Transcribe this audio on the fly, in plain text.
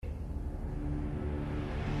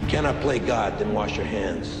cannot play God, then wash your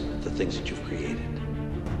hands of the things that you've created.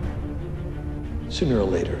 Sooner or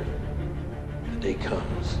later, the day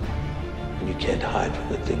comes when you can't hide from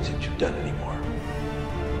the things that you've done anymore.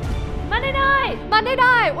 Monday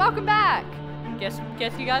night, welcome back. Guess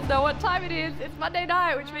you guys know what time it is. It's Monday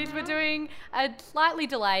night, which means we're doing a slightly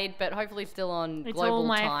delayed, but hopefully still on global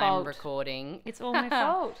time recording. It's all my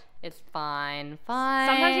fault. It's fine.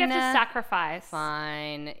 Sometimes you have to sacrifice.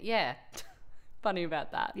 Fine. Yeah. Funny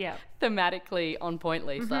about that. Yeah. Thematically on point,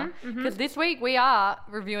 Lisa. Because this week we are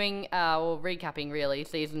reviewing, or recapping really,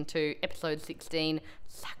 season 2, episode 16,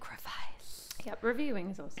 Sacrifice. Yep,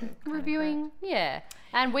 reviewing is also reviewing, yeah.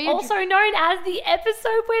 And we also known as the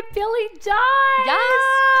episode where Billy dies.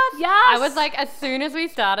 Yes. I was like, as soon as we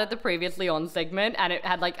started the previously on segment and it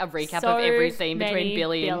had like a recap of every scene between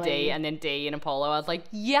Billy and Dee, and then Dee and Apollo, I was like,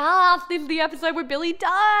 yes, this is the episode where Billy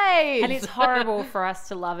dies. And it's horrible for us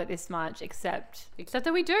to love it this much, except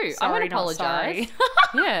that we do. Sorry, I want to apologize.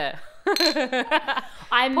 Yeah.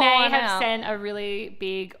 I may have sent a really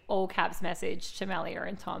big all caps message to Melia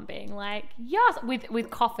and Tom being like, yes, with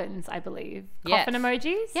coffins, I believe. Coffin emojis?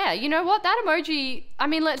 Yeah, you know what? That emoji, I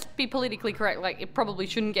mean, let's be politically correct, like it probably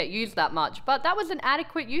shouldn't get used that much, but that was an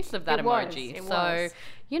adequate use of that emoji. It was.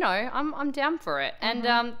 You know, I'm down for it.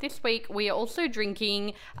 And this week we are also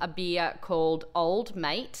drinking a beer called Old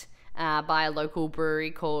Mate by a local brewery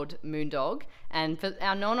called Moondog. And for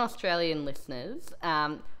our non-Australian listeners,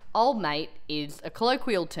 Old Mate is a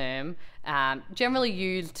colloquial term generally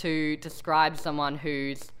used to describe someone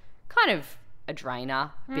who's kind of a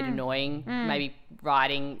drainer, a bit annoying, maybe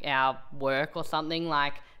writing our work or something.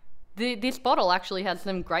 Like this bottle actually has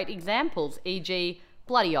some great examples, e.g.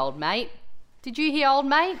 bloody old mate. Did you hear old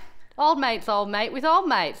mate? Old mate's old mate with old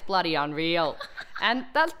mates, bloody unreal. And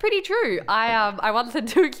that's pretty true. I once had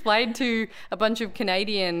to explain to a bunch of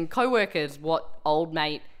Canadian co-workers what old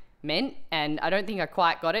mate meant, and I don't think I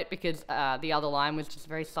quite got it because the other line was just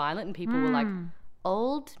very silent and people were like,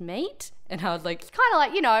 old mate? And I was like, it's kind of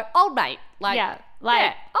like, you know, old mate. Like,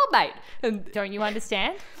 old mate. And don't you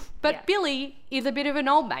understand? But Billy is a bit of an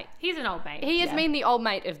old mate. He's an old mate. He has been the old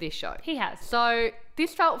mate of this show. He has. So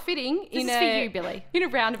this felt fitting for you, Billy. In a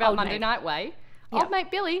roundabout old Monday mate. Night way. Old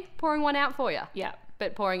mate Billy pouring one out for you. Yeah.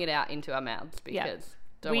 But pouring it out into our mouths because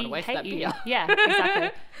don't want to waste that beer. Yeah,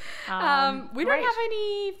 exactly. We don't have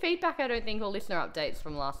any feedback, I don't think, or listener updates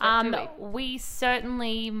from last week, do we? We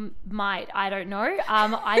certainly might. I don't know.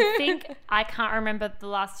 I think I can't remember the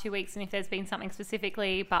last 2 weeks and if there's been something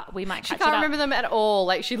specifically, but we might catch it up. She can't remember them at all.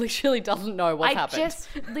 Like, she literally doesn't know what's happened. I just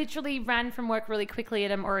literally ran from work really quickly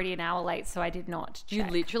and I'm already an hour late, so I did not check. You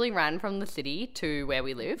literally ran from the city to where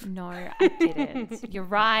we live? No, I didn't. You're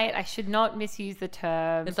right. I should not misuse the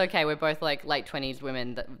term. It's okay. We're both like late 20s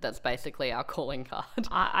women. That's basically our calling card.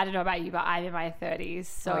 I don't know about you, but I'm in my 30s,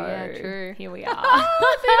 so true. Here we are.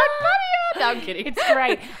 No, I'm kidding. It's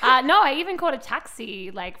great. No, I even caught a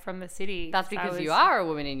taxi like from the city. That's because you are a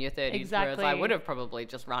woman in your 30s, exactly. whereas I would have probably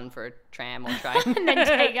just run for a tram or train. And then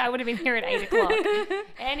I would have been here at 8 o'clock.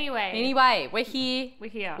 Anyway, we're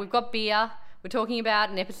here. We've got beer. We're talking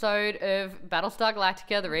about an episode of Battlestar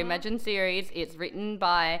Galactica, the reimagined series. It's written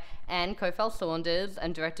by Anne Kofel-Saunders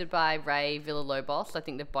and directed by Ray Villalobos. I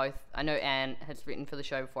think they've both... I know Anne has written for the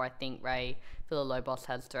show before. I think Ray Villalobos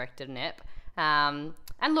has directed an ep. And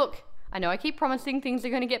look, I know I keep promising things are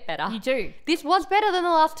going to get better. You do. This was better than the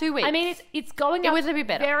last 2 weeks. I mean, it's going up. It was a bit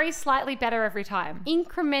better. Very slightly better every time.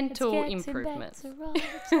 Incremental improvements.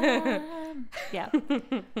 Yeah.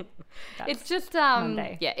 It's just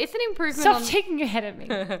Monday. Yeah, it's an improvement. Stop shaking your head at me.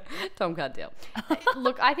 Tom can't deal.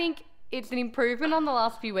 Look, I think it's an improvement on the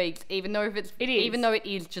last few weeks, even though even though it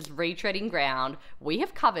is just retreading ground we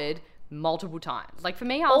have covered multiple times. Like for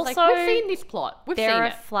me, I was also, like, we've seen this plot. We've seen it. There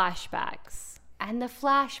are flashbacks. And the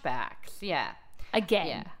flashbacks, yeah. Again.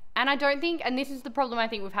 Yeah. And I don't think, and this is the problem I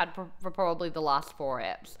think we've had for probably the last 4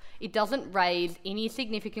 eps, it doesn't raise any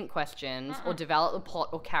significant questions or develop the plot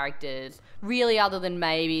or characters really other than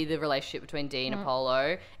maybe the relationship between Dee and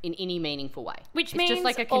Apollo in any meaningful way. Which it's means just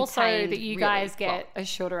like a also that you guys plot. get a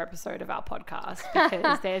shorter episode of our podcast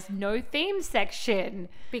because there's no theme section.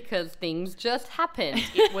 Because things just happened.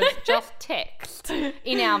 It was just text,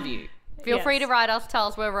 in our view. Feel free to write us, tell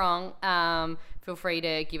us we're wrong. Feel free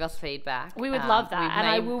to give us feedback. We would love that. And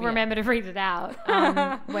I will remember to read it out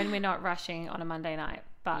when we're not rushing on a Monday night.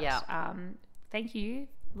 But thank you,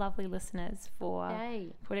 lovely listeners, for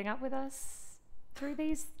putting up with us through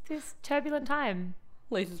this turbulent time.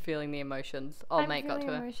 Lisa's feeling the emotions. Old mate got to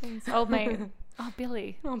her. Old mate. Oh,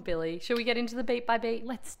 Billy. Oh, Billy. Should we get into the beat by beat?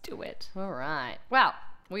 Let's do it. All right. Well,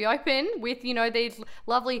 We open with, these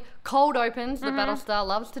lovely cold opens that Battlestar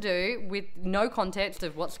loves to do with no context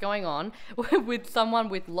of what's going on with someone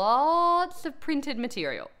with lots of printed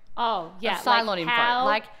material. Oh, yeah. Cylon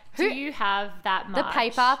info. Do you have that much? The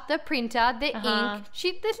paper, the printer, the ink.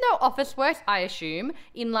 There's no office works, I assume,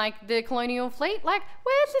 in the Colonial Fleet.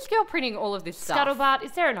 Where's this girl printing all of this stuff? Scuttlebutt,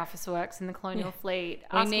 is there an office works in the Colonial Fleet?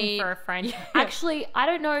 Asking for a friend. Actually, I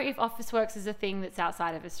don't know if office works is a thing that's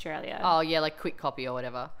outside of Australia. Oh, yeah, Quick Copy or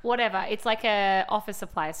whatever. Whatever. It's like a office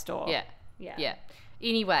supply store. Yeah.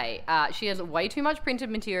 Anyway, she has way too much printed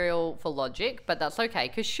material for logic, but that's okay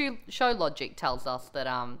because show logic tells us that,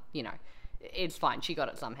 it's fine. She got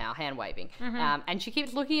it somehow, hand waving. And she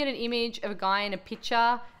keeps looking at an image of a guy in a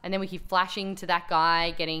picture, and then we keep flashing to that guy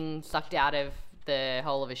getting sucked out of the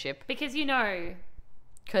hull of a ship. Because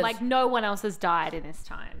no one else has died in this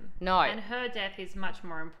time. No. And her death is much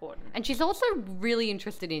more important. And she's also really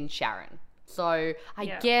interested in Sharon. So I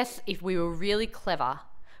guess if we were really clever,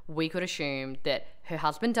 we could assume that her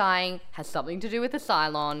husband dying has something to do with a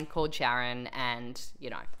Cylon called Sharon, and,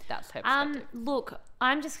 that's her perspective. Look,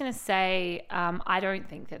 I'm just going to say I don't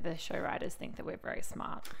think that the show writers think that we're very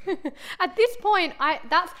smart. At this point,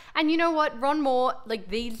 and you know what? Ron Moore,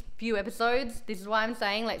 these few episodes, this is why I'm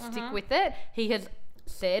saying, stick with it. He has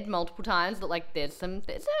said multiple times that there's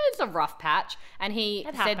a rough patch, and he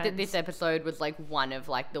said that this episode was one of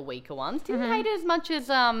the weaker ones. Didn't hate it as much as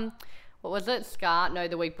what was it? Scar? No,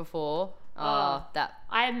 the week before. That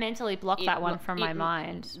I mentally blocked that one from my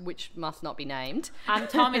mind, which must not be named.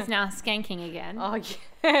 Tom is now skanking again. Oh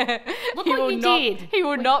yeah! Look what you did. He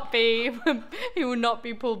will not be. He will not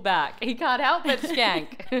be pulled back. He can't help but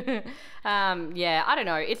skank. Yeah, I don't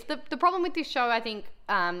know. It's the problem with this show. I think.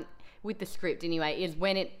 With the script anyway, is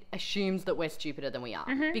when it assumes that we're stupider than we are.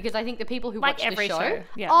 Because I think the people who watch the show,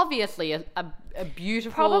 obviously a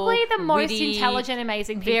beautiful, probably the most witty, intelligent,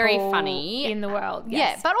 amazing people very funny in the world.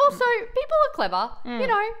 Yes. Yeah, but also people are clever. They're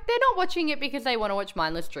not watching it because they want to watch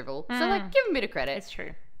mindless drivel. So give them a bit of credit. It's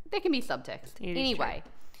true. There can be subtext. Anyway,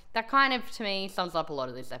 that kind of, to me, sums up a lot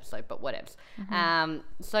of this episode, but whatevs.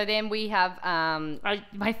 So then we have...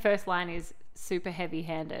 my first line is super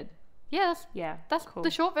heavy-handed. Yes. Yeah. That's cool.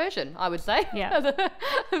 the short version, I would say. Yeah.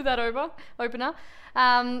 of that opener.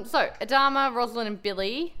 So Adama, Rosalind, and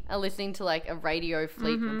Billy are listening to a radio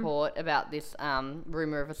fleet report about this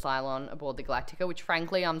rumor of a Cylon aboard the Galactica, which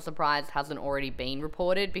frankly I'm surprised hasn't already been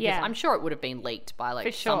reported because I'm sure it would have been leaked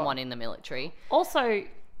by someone in the military. Also,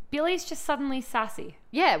 Billy's just suddenly sassy.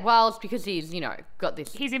 Yeah, well, it's because he's, got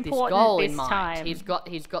this. He's important this goal this in mind. time. He's got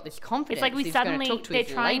this confidence. It's he's suddenly talk to they're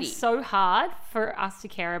his trying lady. so hard for us to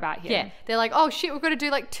care about him. Yeah, they're like, oh shit, we've got to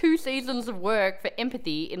do 2 seasons of work for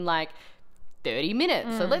empathy in 30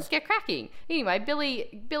 minutes. So let's get cracking. Anyway,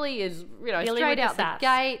 Billy is straight out the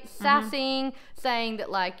gate, sassing, saying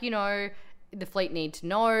that the fleet need to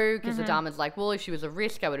know because Adama's well, if she was a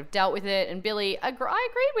risk, I would have dealt with it. And Billy, I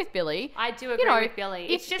agreed with Billy. I do agree with Billy.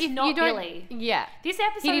 It's just not Billy. Yeah. This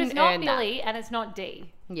episode is not Billy and it's not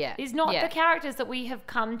Dee. Yeah. It's not the characters that we have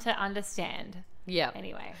come to understand. Yeah.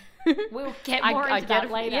 Anyway. We'll get more into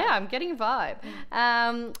that later. Yeah, I'm getting a vibe.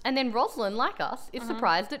 And then Rosalind, like us, is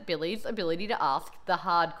surprised at Billy's ability to ask the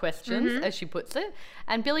hard questions, as she puts it.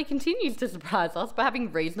 And Billy continues to surprise us by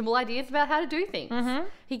having reasonable ideas about how to do things.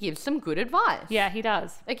 He gives some good advice. Yeah, he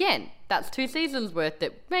does. Again, that's 2 seasons worth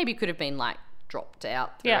that maybe could have been dropped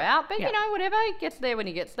out throughout. But, whatever. He gets there when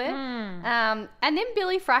he gets there. And then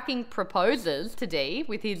Billy fracking proposes to Dee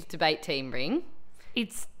with his debate team ring.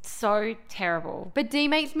 It's so terrible. But Dee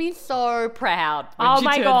makes me so proud. Oh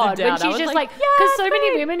my God. When she's just because so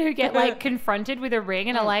many babe. women who get confronted with a ring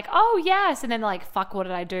and are like, oh yes. And then they're like, fuck, what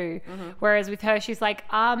did I do? Whereas with her, she's like,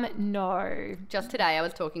 no. Just today, I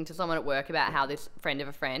was talking to someone at work about how this friend of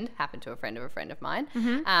a friend, happened to a friend of a friend of mine,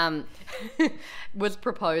 was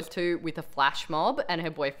proposed to with a flash mob and her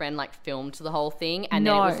boyfriend filmed the whole thing. And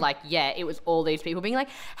then it was it was all these people being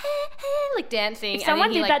dancing. If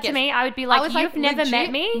someone did that to me, I would be like, you've never met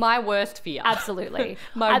me? My worst fear. Absolutely.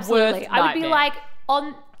 Worst I would be like,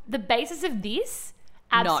 on the basis of this,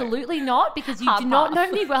 absolutely not, because you do not know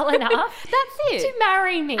me well enough to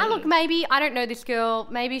marry me. And look, maybe, I don't know this girl,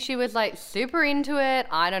 maybe she was super into it,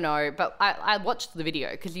 I don't know, but I watched the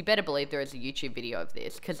video, because you better believe there is a YouTube video of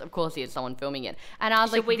this, because of course there's someone filming it. And I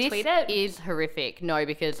was Should we this tweet it? Is horrific. No,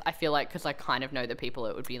 because I feel because I kind of know the people,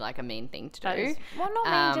 it would be a mean thing to do. Well,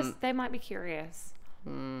 not mean, just they might be curious.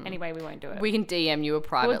 Anyway, we won't do it. We can DM you a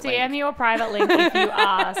private link. We'll DM you a private link if you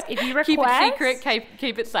ask. If you request... Keep it secret,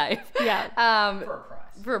 keep it safe. Yeah. For a price.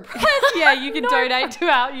 For a price, yeah, you can donate to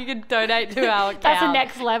our account. That's the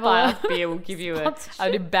next level. Buy us beer. We'll give you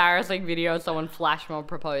an embarrassing video of someone flash mob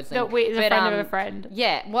proposing. No, it's a friend of a friend.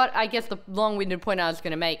 Yeah, what I guess the long-winded point I was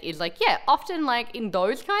going to make is like, yeah, often like in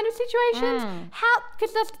those kind of situations,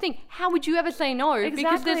 because that's the thing, how would you ever say no? Exactly.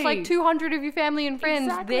 Because there's like 200 of your family and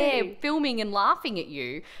friends there filming and laughing at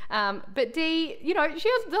you. But Dee, you know, she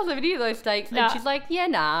does a video of those steaks and she's like,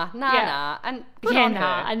 nah. And good on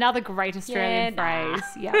her. Another great Australian phrase.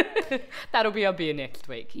 Yeah. That'll be our beer next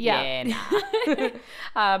week. Yeah.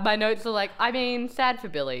 My notes are like, I mean, sad for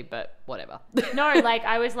Billy, but whatever. No, like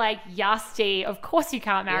I was like, Yasti, of course you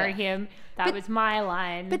can't marry him. That was my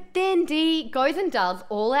line. But then Dee goes and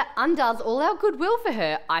undoes all our goodwill for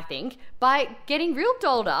her, I think, by getting real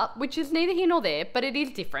dolled up, which is neither here nor there, but it is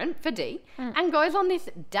different for Dee, and goes on this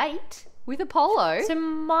date with Apollo. So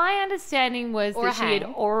my understanding was that she had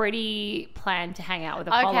already planned to hang out with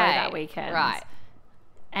Apollo that weekend. Right.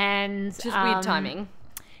 And just weird timing.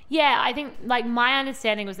 Yeah, I think like my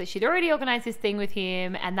understanding was that she'd already organised this thing with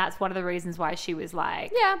him, and that's one of the reasons why she was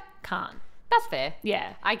like, can't. That's fair.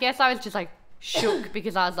 Yeah. I guess I was just like shook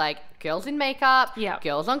because I was like, girls in makeup,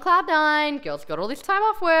 girls on cloud nine, girls got all this time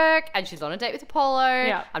off work, and she's on a date with Apollo.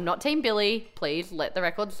 Yeah. I'm not Team Billy. Please let the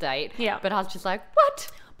record state. Yeah. But I was just like,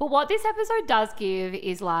 what? But what this episode does give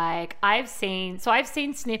is like, I've seen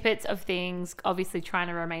snippets of things, obviously trying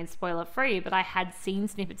to remain spoiler free, but I had seen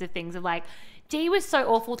snippets of things of like, Dee was so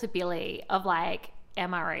awful to Billy, of like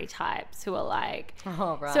MRA types who are like,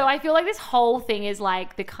 so I feel like this whole thing is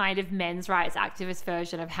like the kind of men's rights activist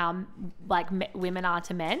version of how like women are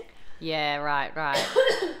to men. Yeah, right.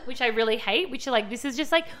 Which I really hate, which are like, this is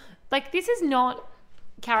just like this is not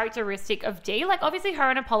characteristic of Dee. Like obviously her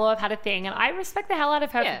and Apollo have had a thing, and I respect the hell out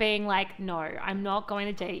of her for being like, no, I'm not going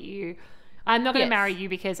to date you. I'm not going to marry you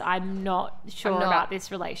because I'm not sure about this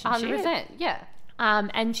relationship. 100%, yeah.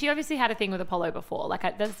 And she obviously had a thing with Apollo before. Like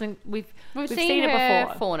we've seen it her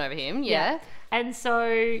before. fawn over him, yeah. And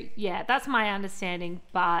so that's my understanding,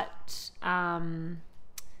 but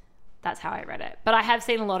that's how I read it. But I have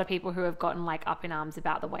seen a lot of people who have gotten like up in arms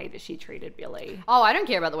about the way that she treated Billy. Oh, I don't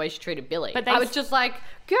care about the way she treated Billy. But I was just like,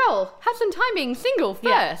 girl, have some time being single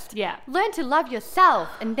first. Yeah. Learn to love yourself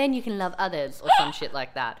and then you can love others or some shit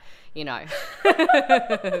like that. You know. I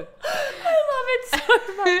love it so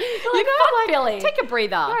much. You go like, Billy. Take a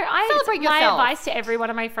breather. No, celebrate yourself. My advice to every one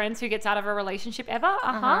of my friends who gets out of a relationship ever.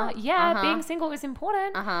 Being single is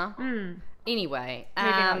important. Anyway,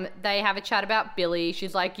 they have a chat about Billy.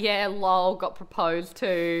 She's like, yeah, lol, got proposed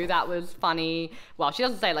to. That was funny. Well, she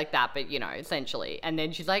doesn't say it like that, but, you know, essentially. And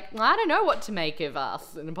then she's like, I don't know what to make of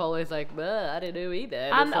us. And Apollo's like, I don't know either.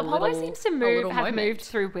 Apollo seems to have moved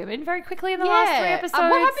through women very quickly in the last 3 episodes.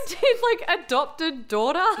 What happened to his, like, adopted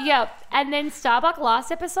daughter? Yep. And then Starbuck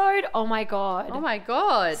last episode, oh my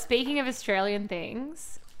God. Speaking of Australian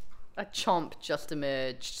things... A chomp just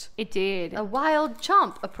emerged. It did. A wild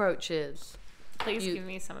chomp approaches. Please give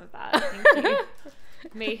me some of that. Thank you.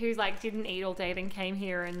 Me who's like didn't eat all day, then came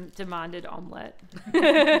here and demanded omelette.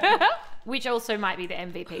 Which also might be the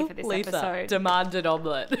MVP for this episode. Demanded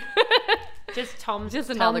omelette. Just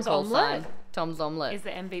another call omelette. sign. Tom's omelette. Is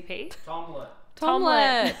the MVP?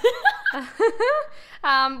 Tomlet.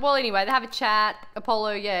 Well, anyway, they have a chat.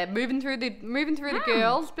 Apollo, moving through the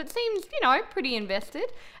girls, but seems, you know, pretty invested.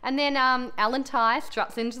 And then Alan Ty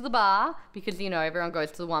struts into the bar because, you know, everyone goes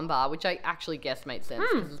to the one bar, which I actually guess makes sense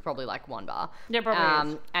because it's probably like one bar. Yeah,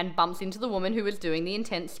 probably is. And bumps into the woman who was doing the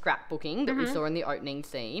intense scrapbooking that we saw in the opening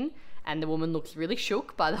scene. And the woman looks really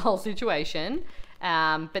shook by the whole situation.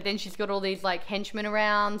 But then she's got all these, like, henchmen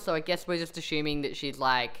around, so I guess we're just assuming that she's,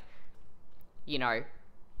 like, you know,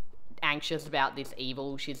 anxious about this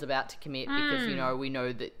evil she's about to commit because, you know, we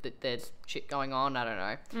know that there's shit going on. I don't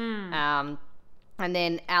know. And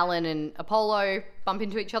then Alan and Apollo bump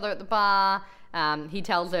into each other at the bar. He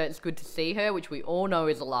tells her it's good to see her, which we all know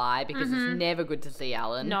is a lie because it's never good to see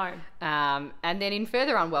Alan. No. And then in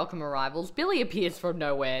further unwelcome arrivals, Billy appears from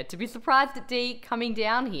nowhere to be surprised at Dee coming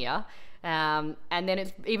down here. And then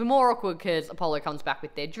it's even more awkward because Apollo comes back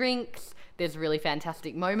with their drinks. There's a really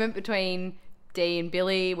fantastic moment between Dee and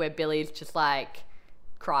Billy where Billy's just like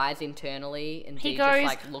cries internally and Dee just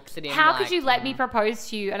like looks at him how like, could you let me propose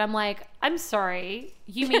to you? And I'm like, I'm sorry,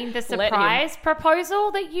 you mean the surprise proposal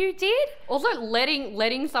that you did? Also,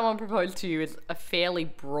 letting someone propose to you is a fairly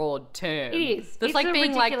broad term. It is. That's like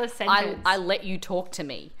being like, I let you talk to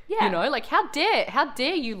me. Yeah. You know, like how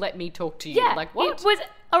dare you let me talk to you? Yeah. Like what? It was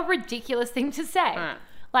a ridiculous thing to say.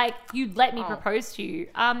 Like, you let me propose to you.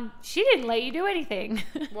 She didn't let you do anything.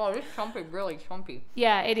 Well, this chompy, really chompy.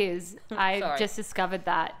 Yeah, it is. I just discovered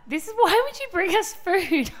that. This is why would you bring us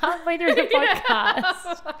food halfway through the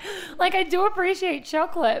podcast? Like, I do appreciate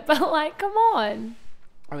chocolate, but like, come on.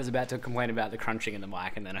 I was about to complain about the crunching in the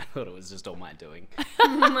mic, and then I thought it was just all my doing.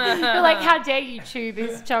 You're like, how dare you chew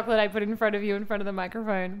this chocolate I put in front of you in front of the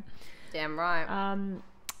microphone? Damn right.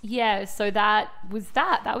 Yeah, so that was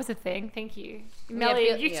that. That was a thing. Thank you.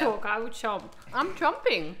 Melly, you talk. I will chomp. I'm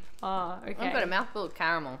chomping. Oh, okay. I've got a mouthful of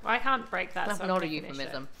caramel. I can't break that. That's so not a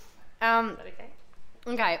euphemism. Is that okay?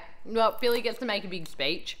 Okay. Well, Billy gets to make a big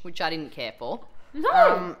speech, which I didn't care for.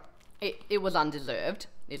 No. It was undeserved,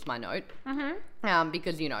 is my note. Mm-hmm.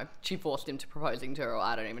 Because, you know, she forced him to proposing to her, or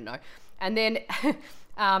I don't even know. And then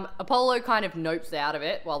Apollo kind of nopes out of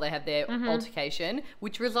it while they have their altercation,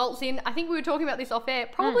 which results in, I think we were talking about this off air,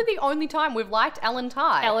 probably the only time we've liked Ellen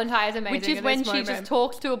Ty. Ellen Ty is amazing. Which is when she just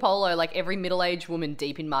talks to Apollo like every middle-aged woman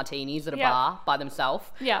deep in martinis at a bar by themselves.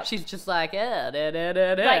 Yeah. She's just like, like,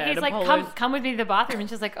 he's like, come with me to the bathroom. And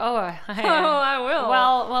she's like, I will.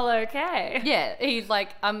 Well, okay. Yeah. He's like,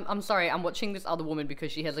 I'm sorry, I'm watching this other woman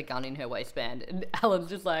because she has a gun in her waistband. And Ellen's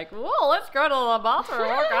just like, well, let's go to the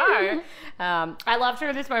bathroom. Okay. I loved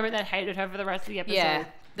her in this moment that hated her for the rest of the episode. Yeah.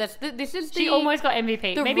 She almost got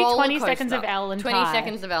MVP. Maybe 20 seconds of Ellen Ty. 20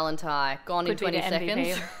 seconds of Ellen Ty. Gone in 20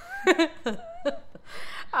 seconds.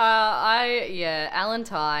 Ellen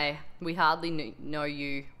Ty, we hardly know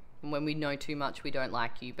you. And when we know too much, we don't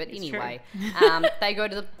like you. But anyway, they go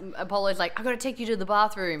to Apollo's like, I got to take you to the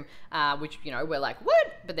bathroom, which, you know, we're like,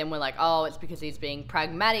 what? But then we're like, oh, it's because he's being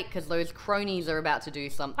pragmatic because those cronies are about to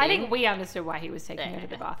do something. I think we understood why he was taking her to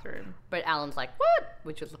the bathroom. But Alan's like, what?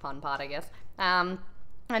 Which was the fun part, I guess. And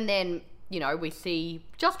then, you know, we see,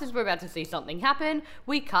 just as we're about to see something happen,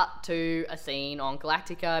 we cut to a scene on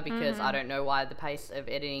Galactica because I don't know why the pace of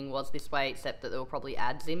editing was this way, except that there were probably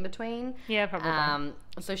ads in between. Yeah, probably.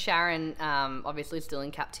 So Sharon, obviously still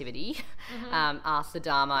in captivity, asks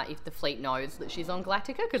Adama if the fleet knows that she's on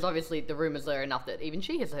Galactica, because obviously the rumours are enough that even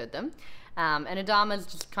she has heard them. And Adama's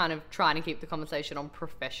just kind of trying to keep the conversation on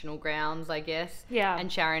professional grounds, I guess. Yeah.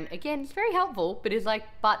 And Sharon, again, is very helpful, but is like,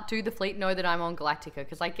 but do the fleet know that I'm on Galactica?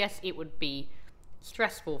 Because I guess it would be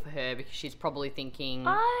stressful for her because she's probably thinking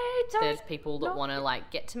there's people that want to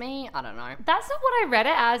like get to me. I don't know. That's not what I read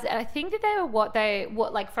it as. I think that they were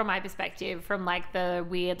what like from my perspective, from like the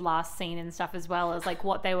weird last scene and stuff, as well as like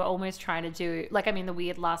what they were almost trying to do. Like, I mean, the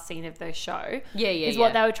weird last scene of the show. Is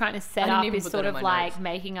what they were trying to set up is sort of like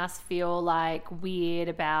making us feel like weird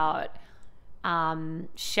about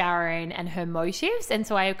Sharon and her motives, and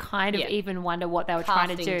so I kind of even wonder what they were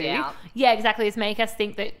trying to do. Doubt. Yeah, exactly. Is make us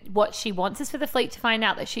think that what she wants is for the fleet to find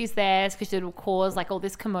out that she's there because it'll cause like all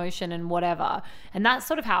this commotion and whatever. And that's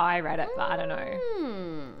sort of how I read it, but I don't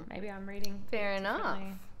know. Maybe I'm reading. Fair enough.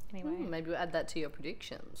 Anyway, maybe we'll add that to your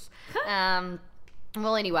predictions.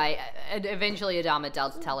 Well, anyway, eventually Adama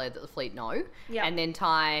does tell her that the fleet know. Yep. And then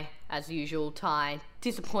Ty, as usual,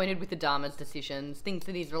 disappointed with Adama's decisions, thinks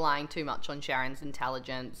that he's relying too much on Sharon's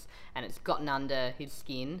intelligence and it's gotten under his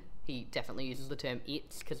skin. He definitely uses the term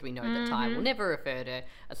 "it's" because we know that Ty will never refer to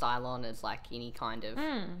a Cylon as like any kind of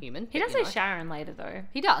human. He does say Sharon later, though.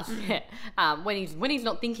 He does, yeah. When he's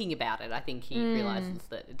not thinking about it, I think he realizes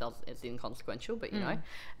that it's inconsequential. But you know,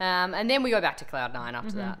 and then we go back to Cloud9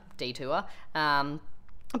 after that detour.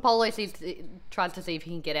 Apollo tries to see if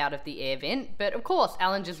he can get out of the air vent, but of course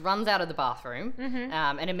Alan just runs out of the bathroom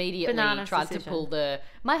and immediately tries to pull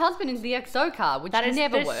my husband is the XO card, which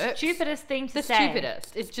never works. That is the stupidest thing to say. The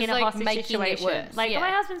stupidest. It's just like making it worse. Like,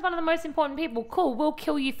 my husband's one of the most important people. Cool, we'll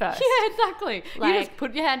kill you first. Yeah, exactly. Like, you just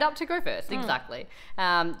put your hand up to go first. Exactly.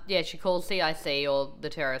 She calls CIC, or the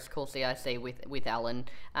terrorists call CIC with Alan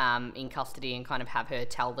in custody and kind of have her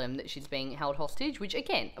tell them that she's being held hostage, which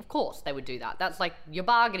again, of course they would do that. That's like your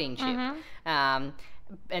bargaining chip. And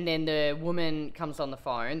then the woman comes on the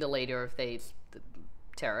phone, the leader of these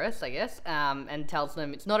terrorists, I guess, and tells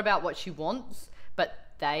them it's not about what she wants, but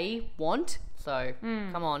they want. So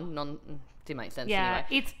come on, didn't make sense. Yeah,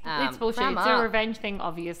 anyway. It's bullshit. It's a revenge thing,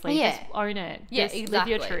 obviously. Yeah. Just own it. Yeah, just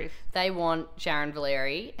exactly. Live your truth. They want Sharon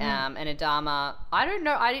Valeri and Adama. I don't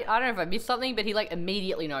know. I don't know if I missed something, but he like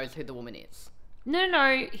immediately knows who the woman is.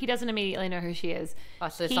 No, he doesn't immediately know who she is. Oh,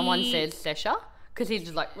 so someone says Sesha? Because he's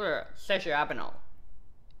just like, Sesha Abenal.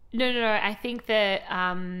 No. I think that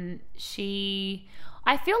she...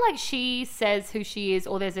 I feel like she says who she is,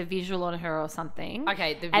 or there's a visual on her or something.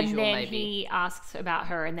 Okay, the visual and then maybe. he asks about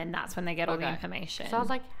her, and then that's when they get all the information. So I was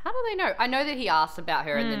like, how do they know? I know that he asked about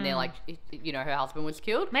her, and then they're like, you know, her husband was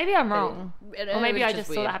killed. Maybe I'm wrong. Or maybe I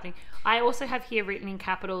just saw that happening. I also have here written in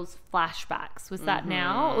capitals flashbacks. Was that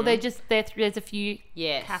now? Or there's a few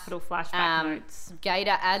capital flashback notes.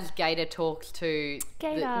 Gator talks to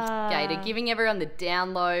Gator, giving everyone the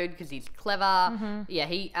download because he's clever. Yeah,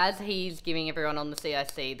 he's giving everyone on the CIC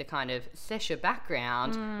the kind of Sesha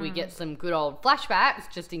background, we get some good old flashbacks,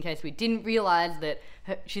 just in case we didn't realise that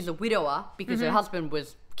she's a widower because her husband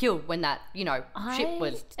was killed when that, ship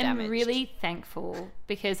was damaged. I'm really thankful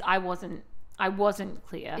because I wasn't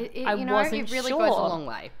clear. It really goes a long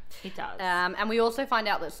way. It does. And we also find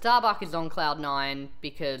out that Starbuck is on Cloud 9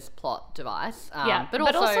 because plot device. But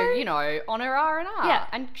also, on her R&R. Yeah.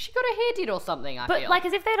 And she got her hair did or something, I feel. But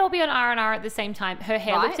as if they'd all be on R&R at the same time. Her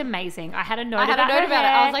hair looked amazing. I had a note about it.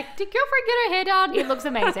 I was like, did girlfriend get her hair done? It looks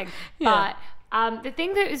amazing. Yeah. But the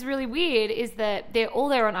thing that is really weird is that they're all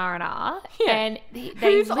there on R&R, and they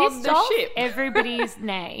Who's list on the off ship? everybody's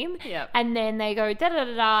name, and then they go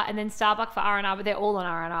da-da-da-da, and then Starbuck for R&R, but they're all on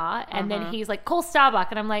R&R, and then he's like, call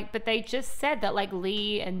Starbuck, and I'm like, but they just said that, like,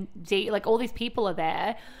 Lee and Dee, like, all these people are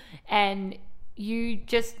there, and you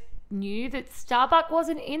just knew that Starbuck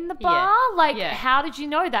wasn't in the bar? How did you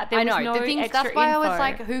know that? There was no extra that's why info. I was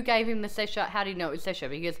like, who gave him the Sesha? How do you know it was Sesha?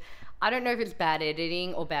 Because I don't know if it's bad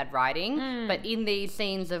editing or bad writing, but in these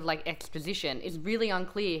scenes of like exposition, it's really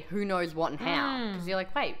unclear who knows what and how. Because you're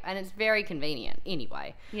like, wait, and it's very convenient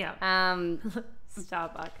anyway. Yeah.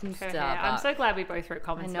 Starbuck. Starbuck. I'm so glad we both wrote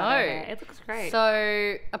comments about her hair. It looks great.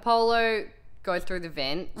 So Apollo goes through the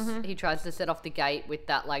vents. He tries to set off the gate with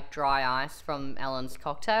that like dry ice from Ellen's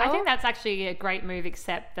cocktail. I think that's actually a great move,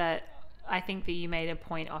 except that I think that you made a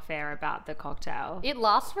point off air about the cocktail. It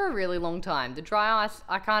lasts for a really long time. The dry ice,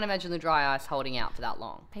 I can't imagine the dry ice holding out for that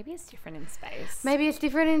long. Maybe it's different in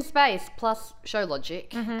space. Plus show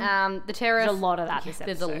logic. The terrorists... There's a lot of that this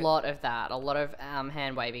episode. There's a lot of that. A lot of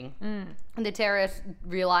hand waving. And the terrorists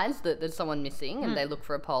realise that there's someone missing and they look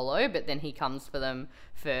for Apollo, but then he comes for them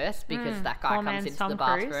first because that guy comes into the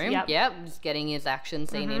bathroom. Yep, just getting his action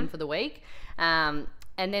scene in for the week.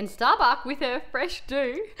 And then Starbuck, with her fresh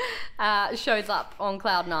do, shows up on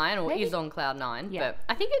Cloud 9, or is on Cloud 9. Yeah. But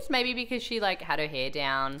I think it's maybe because she like had her hair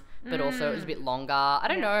down, but also it was a bit longer. I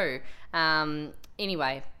don't know.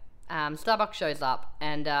 Anyway, Starbuck shows up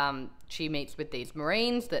and she meets with these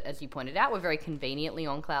Marines that, as you pointed out, were very conveniently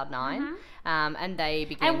on Cloud 9. And they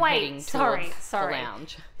begin heading towards the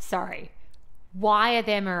lounge. Sorry. Why are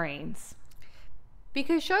there Marines?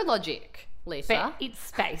 Because show logic. Lisa. But it's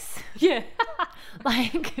space. Yeah.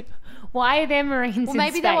 Like, why are there Marines in space? Well,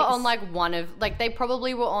 maybe they were on, like, one of... Like, they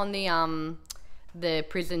probably were on the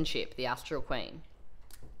prison ship, the Astral Queen.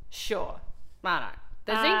 Sure. I don't know.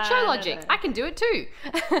 There's show logic. I can do it too.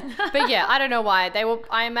 But, yeah, I don't know why.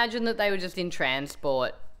 I imagine that they were just in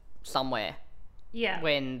transport somewhere. Yeah.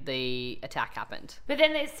 When the attack happened. But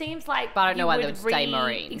then it seems like... But I don't know why they would stay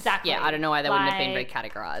Marines. Exactly. Yeah, I don't know why they wouldn't have been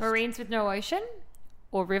recategorised. Marines with no ocean?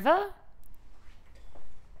 Or river?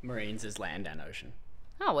 Marines is land and ocean.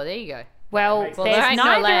 Oh, well, there you go. Well, there's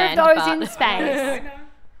neither of those in space.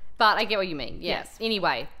 But I get what you mean. Yeah. Yes.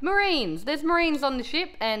 Anyway, Marines. There's Marines on the ship,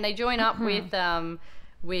 and they join up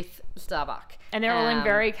with Starbuck. And they're all in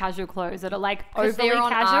very casual clothes that are like overly they're on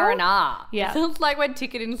casual. R&R. Yeah. It's like when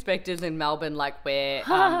ticket inspectors in Melbourne like wear,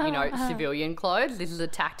 civilian clothes. This is a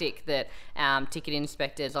tactic that ticket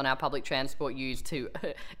inspectors on our public transport use to,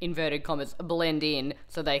 inverted commas, blend in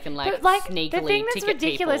so they can sneakily the thing that's ticket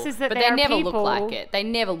ridiculous people. is that but they never people, look like it. They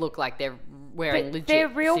never look like they're wearing legit they're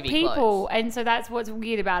real civic people, clothes. and so that's what's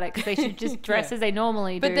weird about it, because they should just dress as they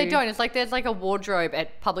normally do. But they don't. It's like there's like a wardrobe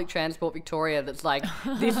at Public Transport Victoria that's like,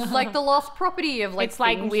 this is like the lost property of like it's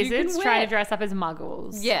like things you can wizards wear. trying to dress up as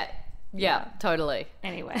muggles. Yeah, totally.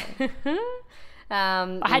 Anyway.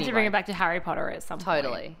 I had to bring it back to Harry Potter at some point.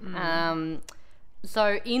 Totally.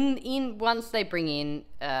 So in once they bring in,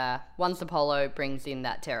 once Apollo brings in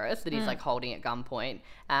that terrorist that he's like holding at gunpoint,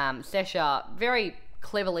 Sesha very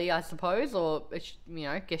cleverly, I suppose, or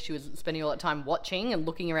guess she was spending all that time watching and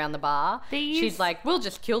looking around the bar. She's like, we'll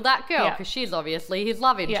just kill that girl because she's obviously his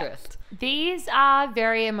love interest. These are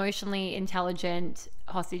very emotionally intelligent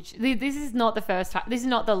hostage. This is not the first time. This is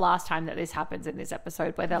not the last time that this happens in this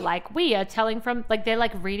episode where they're like, we are telling from, like, they're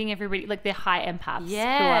like reading everybody, like they're high empaths who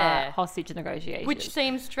are hostage negotiators. Which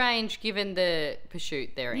seems strange given the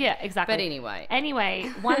pursuit they're in. Yeah, exactly. But anyway.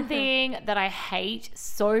 Anyway, one thing that I hate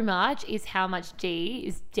so much is how much Dee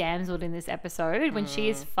is damseled in this episode when she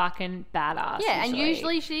is fucking badass. Yeah, and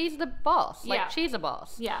usually she's the boss. Like, she's a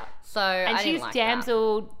boss. Yeah. So and I didn't she's like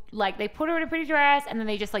damseled. Like, they put her in a pretty dress and then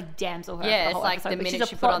they just like damsel her. Yeah, for the whole it's like episode. the But minute she's a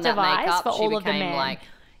she put plot on that device makeup, for she all of the became, men. like,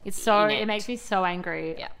 it's so inept. it makes me so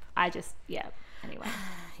angry. Yep. I just Anyway.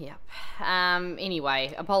 Yep.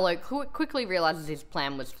 Anyway, Apollo quickly realizes his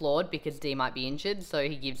plan was flawed because Dee might be injured, so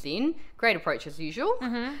he gives in. Great approach as usual.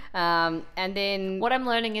 And then What I'm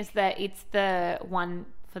learning is that it's the one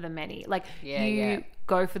for the many. Like, you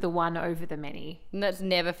go for the one over the many. And let's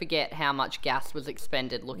never forget how much gas was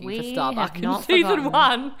expended looking for We Starbuck have in not season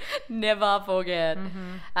forgotten. 1. Never forget.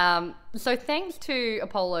 So thanks to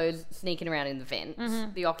Apollo's sneaking around in the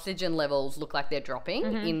vents, the oxygen levels look like they're dropping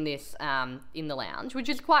in this in the lounge, which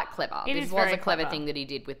is quite clever. It this is was very a clever clever. thing that he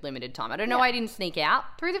did with limited time. I don't know why he didn't sneak out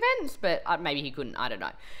through the vents, but maybe he couldn't. I don't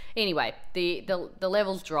know. Anyway, the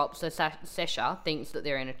levels drop, so Sesha thinks that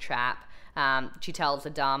they're in a trap. She tells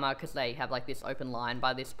Adama, because they have like this open line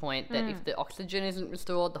by this point, that if the oxygen isn't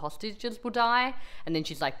restored, the hostages will die. And then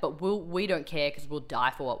she's like, but we don't care because we'll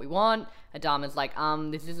die for what we want. Adama's like,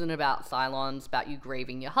 this isn't about Cylons, it's about you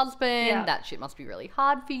grieving your husband. Yeah. That shit must be really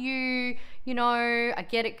hard for you. You know, I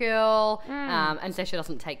get it, girl. And Sesha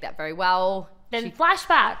doesn't take that very well. Then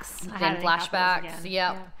flashbacks. Then flashbacks,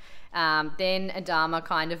 yep. Then Adama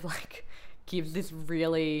kind of like gives this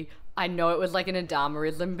really, I know it was like an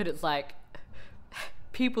Adamaism, but it's like,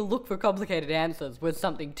 people look for complicated answers when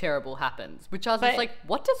something terrible happens, which I was just like,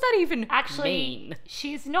 what does that even mean?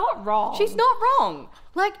 She's not wrong. She's not wrong.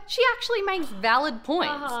 Like, she actually makes valid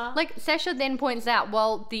points. Like, Sesha then points out,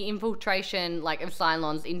 well, the infiltration, like, of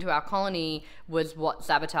Cylons into our colony was what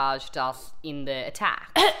sabotaged us in the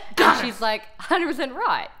attack. And she's like, 100%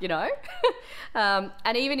 right, you know?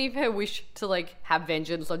 And even if her wish to, like, have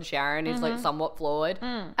vengeance on Sharon is, like, somewhat flawed,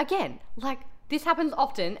 again, like, this happens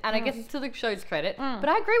often, and I guess it's to the show's credit, but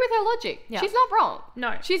I agree with her logic. Yeah. She's not wrong.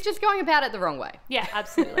 No. She's just going about it the wrong way. Yeah,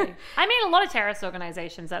 absolutely. I mean, a lot of terrorist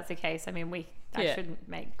organizations, that's the case. I mean, I shouldn't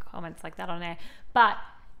make comments like that on air, but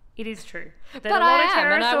it is true. That But a lot I of am, and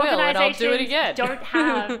terrorist I will, and I'll do it organizations again. don't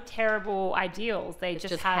have terrible ideals. They just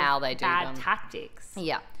just have how they do bad them. tactics.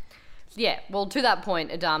 Yeah. Yeah, well, to that point,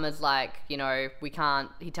 Adama's like, you know,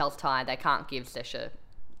 he tells Ty they can't give Sesha,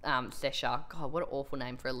 God, what an awful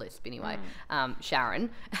name for a lisp anyway, Sharon.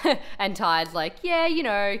 And Ty's like, yeah, you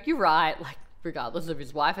know, you're right, like, regardless of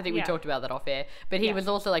his wife. I think we talked about that off air. But he was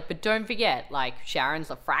also like, but don't forget, like, Sharon's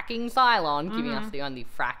a fracking Cylon, giving us the only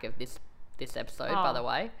frack of this episode, by the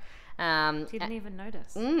way. Didn't even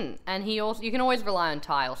notice. And he also, you can always rely on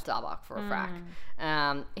Ty or Starbuck for a frack.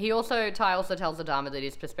 Ty also tells Adama that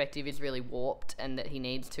his perspective is really warped and that he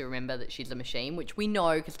needs to remember that she's a machine, which we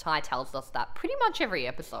know because Ty tells us that pretty much every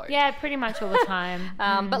episode. Yeah, pretty much all the time.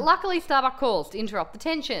 But luckily Starbuck calls to interrupt the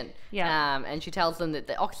tension. Yeah. And she tells them that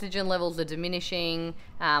the oxygen levels are diminishing,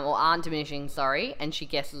 or aren't diminishing, sorry, and she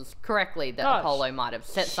guesses correctly that Apollo might have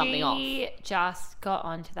set something off. She just got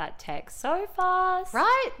onto that text so fast.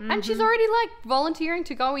 Right? And she's already like volunteering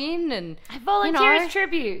to go in and Volunteer you know, as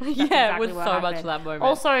tribute. That's Yeah, exactly it was what so much happened. that moment.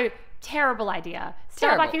 Also, terrible idea.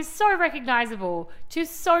 Terrible. Starbuck is so recognizable to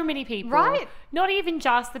so many people. Right? Not even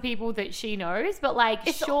just the people that she knows, but like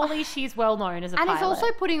surely she's well known as a And pilot. it's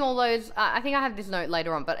also putting all those, I think I have this note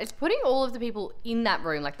later on, but it's putting all of the people in that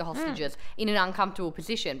room, like the hostages, in an uncomfortable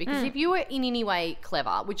position. Because if you were in any way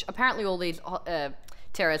clever, which apparently all these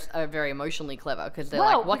terrorists are very emotionally clever because they're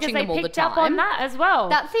like watching them all the because they picked time. up on that as well.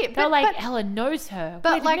 That's it. They're But- like, but- Ellen knows her.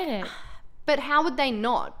 But Wait like, a minute. but how would they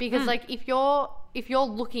not? Because like if you're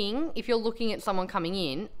looking at someone coming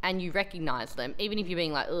in and you recognize them, even if you're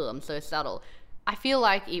being like, oh, I'm so subtle, I feel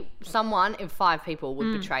like someone in 5 people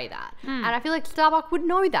would betray that. And I feel like Starbuck would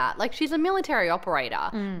know that. Like, she's a military operator.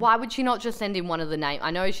 Why would she not just send in one of the names? I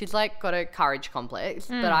know she's like got a courage complex,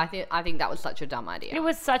 but I think that was such a dumb idea. It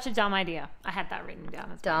was such a dumb idea. I had that written down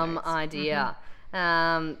as Dumb notes. idea.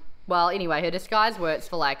 Well, anyway, her disguise works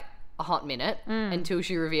for like a hot minute until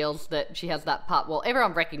she reveals that she has that part. Well,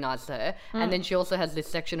 everyone recognizes her, and then she also has this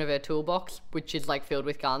section of her toolbox which is like filled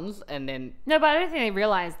with guns, and then No, but I don't think they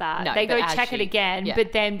realize that. No, they but go as check it she- again, yeah.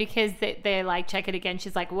 but then because they're like, check it again,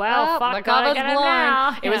 she's like, well, my fuck, gotta cover's get it blown.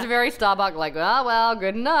 now. It was very Starbuck, like, oh, well,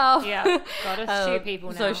 good enough. Yeah, gotta shoot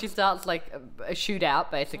people now. So she starts like a shootout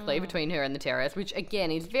basically between her and the terrorists, which again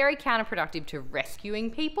is very counterproductive to rescuing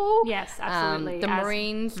people. Yes, absolutely. The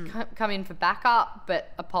Marines come in for backup,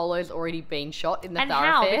 but Apollo's already been shot in the and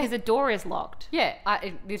thoroughfare. how? Because the door is locked. Yeah,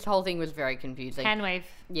 this whole thing was very confusing. Hand wave.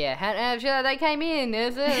 Yeah, sure, they came in.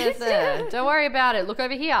 Don't worry about it. Look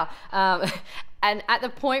over here. And at the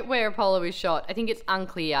point where Apollo is shot, I think it's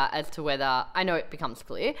unclear as to whether, I know it becomes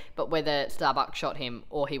clear, but whether Starbuck shot him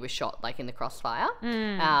or he was shot like in the crossfire.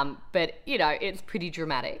 But, you know, it's pretty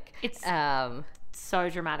dramatic. It's so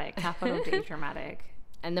dramatic. Capital D dramatic.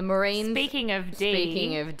 And the Marines... Speaking of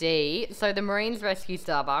D, so the Marines rescue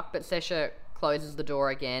Starbuck, but Sesha closes the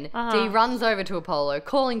door again. Dee runs over to Apollo,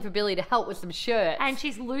 calling for Billy to help with some shirts. And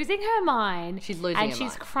she's losing her mind. She's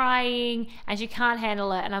crying, and she can't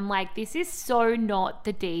handle it. And I'm like, this is so not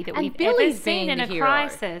the Dee that we've ever seen in a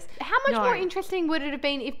crisis. How much more interesting would it have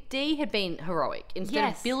been if Dee had been heroic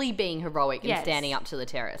instead of Billy being heroic and standing up to the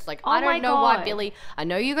terrorists? Like, I don't know why Billy... I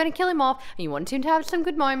know you're going to kill him off, and you wanted him to have some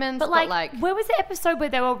good moments, but like... Where was the episode where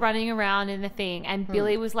they were running around in the thing, and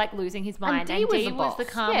Billy was, like, losing his mind, and Dee was the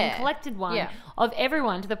calm and collected one of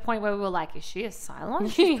everyone, to the point where we were like, is she a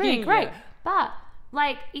Cylon? She's pretty great. But,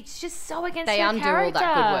 like, it's just so against her character. They undo all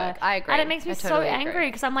that good work. I agree. And it makes me so angry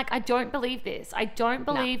because I'm like, I don't believe this. I don't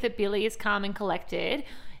believe that Billy is calm and collected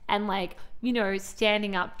and, like, you know,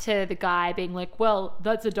 standing up to the guy being like, well,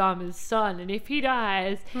 that's Adama's son, and if he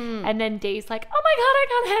dies, and then Dee's like, oh my God, I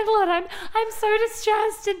can't handle it. I'm so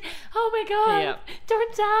distressed, and oh my God,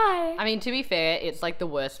 don't die. I mean, to be fair, it's like the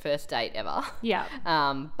worst first date ever. Yeah.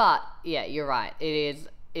 But yeah, you're right. It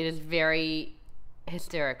is very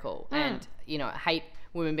hysterical, and you know, I hate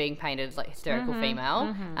women being painted as like hysterical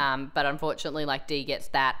female. But unfortunately, like Dee gets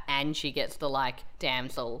that, and she gets the like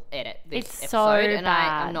damsel edit this it's episode, so and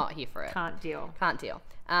bad. I'm not here for it. Can't deal.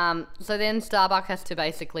 So then Starbuck has to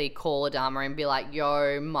basically call Adama and be like,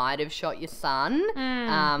 yo, might have shot your son.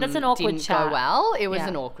 That's an awkward didn't chat. go well. It was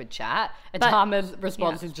an awkward chat. Adama's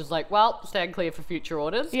response is just like, well, stand clear for future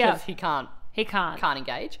orders, because he can't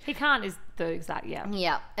engage. He can't is the exact,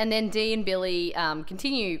 Yeah. And then Dee and Billy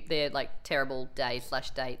continue their like terrible day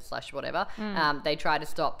 / date / whatever. They try to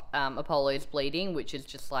stop Apollo's bleeding, which is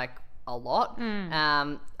just like a lot.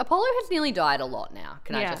 Apollo has nearly died a lot now,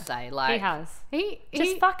 can I just say? Like, he has. He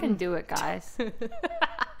just fucking do it, guys.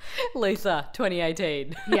 Lisa,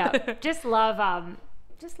 2018. Yeah. Just love,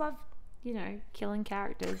 you know, killing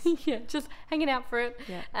characters. Yeah, just hanging out for it.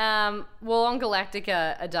 Yeah. Well, on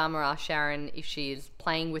Galactica, Adama asks Sharon if she's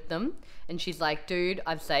playing with them. And she's like, dude,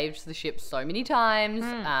 I've saved the ship so many times.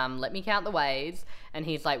 Let me count the ways. And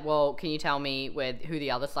he's like, well, can you tell me who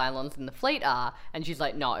the other Cylons in the fleet are? And she's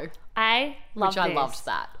like, no. I love this. Which I loved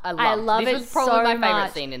that. I love this it was probably so my favorite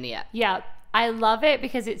much. scene in the app. Yeah. I love it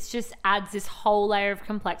because it just adds this whole layer of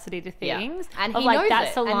complexity to things. Yeah. And he knows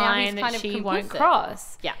that's it. a And now line he's that kind of she complicit. won't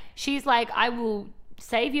cross. Yeah. She's like, I will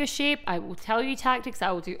save your ship. I will tell you tactics.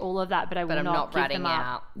 I will do all of that, but I'm not give them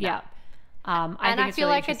up. No. Yeah. I feel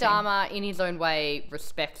like Adama, in his own way,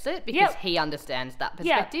 respects it because he understands that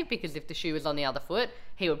perspective. Yep. Because if the shoe was on the other foot,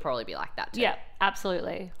 he would probably be like that too. Yeah,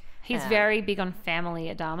 absolutely. He's very big on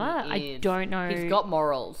family, Adama. I don't know. He's got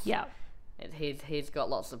morals. Yeah. He's got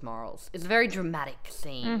lots of morals. It's a very dramatic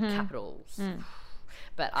scene, capitals.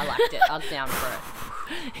 But I liked it. I was down for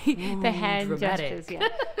it. The hand dramatic. gestures,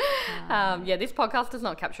 yeah. This podcast does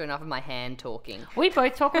not capture enough of my hand talking. We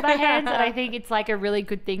both talk with our hands, and I think it's like a really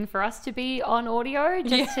good thing for us to be on audio,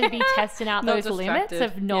 just to be testing out those limits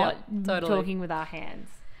of not talking with our hands.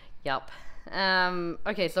 Yup.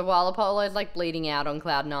 Okay, so while Apollo's like bleeding out on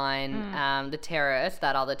Cloud 9, the terrorist,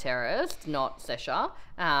 that other terrorist, not Sesha,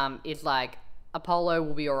 is like, Apollo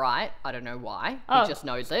will be all right. I don't know why. He just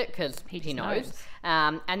knows it because he knows.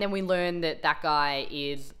 And then we learn that guy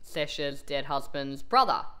is Sesha's dead husband's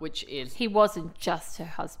brother, which is... He wasn't just her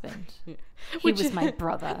husband. He was my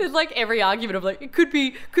brother. There's like every argument of like, it could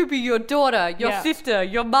be your daughter, your sister,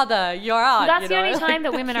 your mother, your aunt. Well, that's the only time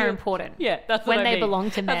that women are important. Yeah, that's when what I mean. They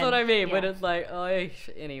belong to men. That's what I mean. When it's like, oi.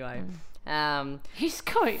 Anyway.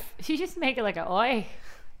 You just make it like a oi.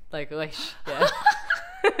 Like, oish. Yeah.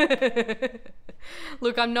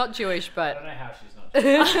 Look, I'm not Jewish, but... I don't know how she's not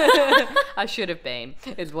Jewish. I should have been,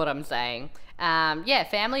 is what I'm saying.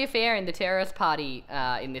 Family affair in the terrorist party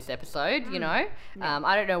in this episode, you know.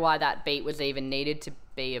 I don't know why that beat was even needed to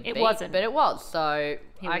be a beat. It wasn't. But it was, so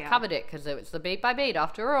I covered it because it's the beat by beat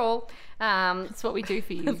after all. It's what we do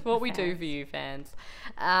for you. It's what we do for you, fans.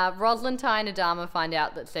 Rosalind, Ty, and Adama find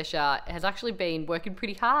out that Sesha has actually been working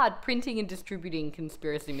pretty hard printing and distributing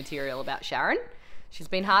conspiracy material about Sharon. She's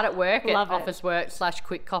been hard at work, Love at it. office work /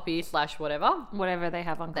 quick copy / whatever. Whatever they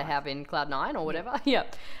have on They Cloud. have in Cloud9 or whatever. Yeah.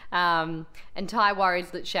 And Ty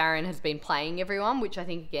worries that Sharon has been playing everyone, which I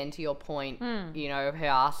think, again, to your point, you know, of her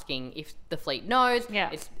asking if the fleet knows,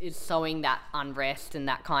 is sowing that unrest and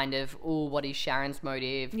that kind of, what is Sharon's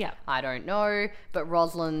motive? Yeah. I don't know. But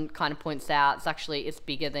Rosalind kind of points out it's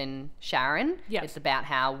bigger than Sharon. Yeah. It's about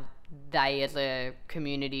how they as a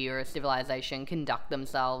community or a civilization conduct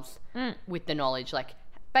themselves with the knowledge, like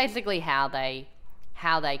basically how they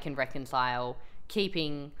can reconcile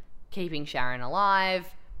keeping Sharon alive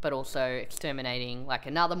but also exterminating like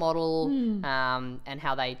another model, and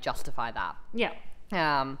how they justify that.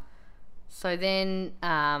 So then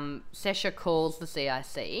Sesha calls the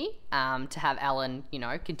CIC to have Alan, you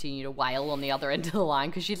know, continue to wail on the other end of the line,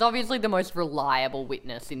 because she's obviously the most reliable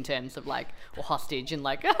witness in terms of like, or hostage, and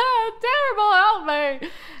like, terrible, help me.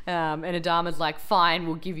 And Adama's like, fine,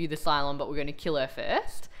 we'll give you the asylum, but we're going to kill her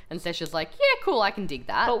first. And Sesha's like, yeah, cool, I can dig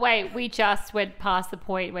that. But wait, we just went past the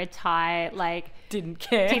point where Ty, like... Didn't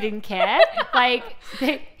care. Like,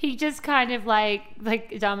 he just kind of like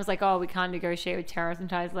Adama's like, oh, we can't negotiate with terrorists. And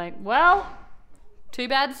Ty's like, well... Too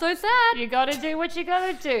bad, so sad. You got to do what you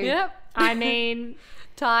got to do. Yep. I mean...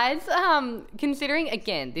 Ty's, considering,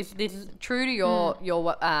 again, this is true to your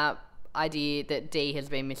idea that Dee has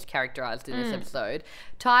been mischaracterized in this episode.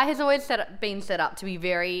 Ty has always been set up to be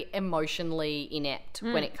very emotionally inept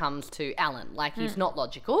when it comes to Alan. Like, he's not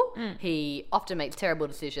logical. He often makes terrible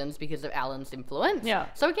decisions because of Alan's influence. Yeah.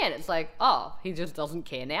 So again, it's like, oh, he just doesn't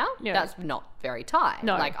care now. Yeah. That's not very Ty.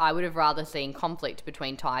 No. Like, I would have rather seen conflict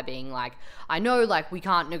between Ty being like, I know, like, we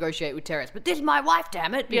can't negotiate with terrorists, but this is my wife,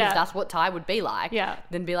 damn it, because that's what Ty would be like. Yeah.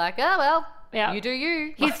 Then be like, oh, well, Yeah. you do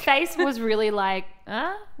you. His face was really like,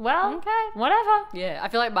 well, Okay. whatever. Yeah, I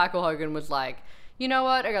feel like Michael Hogan was like, you know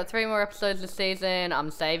what? I got 3 more episodes this season.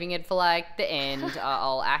 I'm saving it for like the end.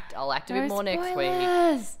 I'll act a bit more next week.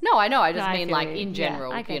 No, I know. I just mean like in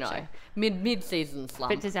general, I you know, getcha. mid-season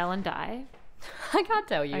slump. But does Ellen die? I can't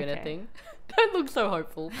tell you anything. Don't look so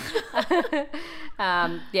hopeful.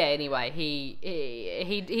 Yeah. Anyway,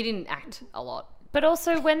 he didn't act a lot. But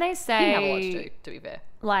also when they He didn't have a lot say, to be fair.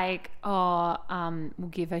 like, we'll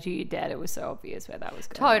give her to your dad, it was so obvious where that was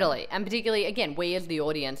going. Totally. And particularly, again, we as the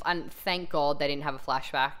audience, and thank God they didn't have a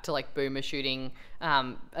flashback to like Boomer shooting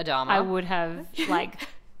Adama. I would have like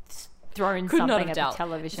thrown Could not something have at dealt. the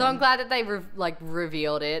television. So I'm glad that they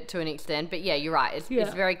revealed it to an extent. But yeah, you're right.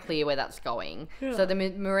 It's very clear where that's going. Yeah. So the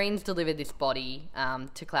Marines delivered this body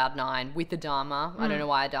to Cloud9 with Adama. I don't know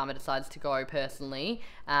why Adama decides to go personally.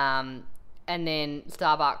 And then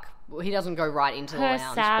Starbuck, he doesn't go right into the lounge.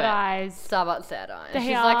 Sad but eyes. Starbuck's sad eyes. They She's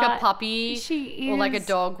like are- a puppy. she Or like a is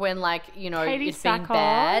dog when, like, you know, Katie it's been Sackhoff.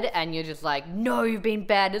 bad and you're just like, no, you've been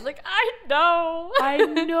bad. It's like, I know. I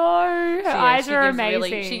know. Her eyes she are gives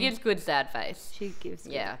amazing. she gives good sad face. She gives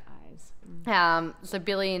good Yeah. eyes. So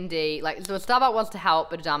Billy and Dee, like, so Starbuck wants to help,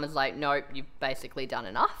 but Adama's like, nope, you've basically done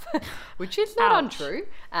enough, which is not Ouch. untrue.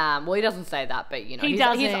 Well, he doesn't say that, but, you know, He his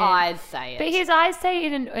doesn't. eyes say it. But his eyes say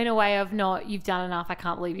it in a way of not, you've done enough, I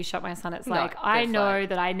can't believe you shot my son. It's No, like, I it's know like-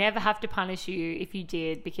 that I never have to punish you if you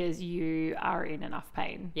did because you are in enough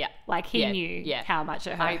pain. Yeah. Like he Yeah, knew yeah. how much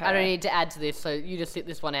it hurt I her. don't need to add to this, so you just sit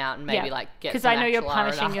this one out and maybe, like, get because some I know you're actual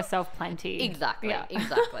punishing R&R. yourself plenty. Exactly, Yeah.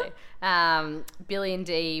 exactly. Billy and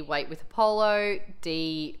Dee wait with Apollo.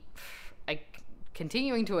 Dee,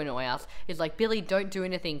 continuing to annoy us, is like, Billy, don't do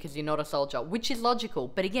anything because you're not a soldier, which is logical.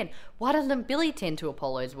 But again, why doesn't Billy tend to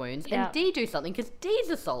Apollo's wounds and Dee do something because Dee's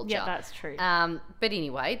a soldier? Yeah, that's true. But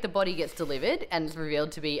anyway, the body gets delivered and it's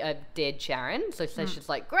revealed to be a dead Sharon. So Sesha's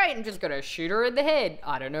like, great, I'm just going to shoot her in the head.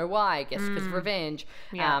 I don't know why. I guess because revenge.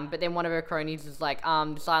 Yeah. But then one of her cronies is like,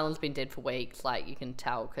 this island's been dead for weeks. Like, you can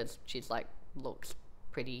tell because she's like, looks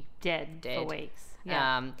pretty dead for weeks.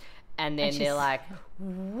 Yeah. And then And they're she's- like,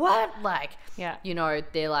 what? Like, Yeah. you know,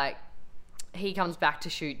 they're like, he comes back to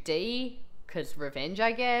shoot Dee because revenge,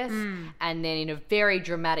 I guess. And then in a very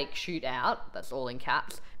dramatic shootout, that's all in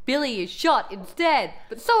caps, Billy is shot instead,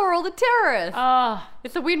 but so are all the terrorists. Oh,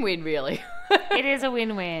 It's a win-win, really. it is a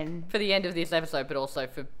win-win. For the end of this episode, but also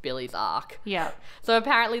for Billy's arc. Yeah. So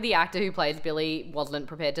apparently the actor who plays Billy wasn't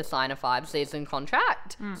prepared to sign a 5-season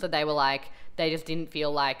contract. So they were like, they just didn't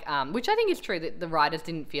feel like, which I think is true, that the writers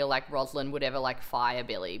didn't feel like Rosalind would ever like fire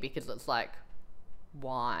Billy, because it's like,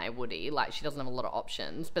 why would he? Like, she doesn't have a lot of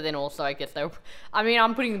options. But then also, I guess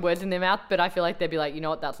I'm putting words in their mouth, but I feel like they'd be like, you know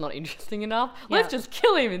what, that's not interesting enough. Let's just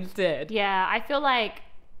kill him instead. Yeah, I feel like,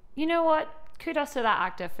 you know what? Kudos to that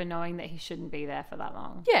actor for knowing that he shouldn't be there for that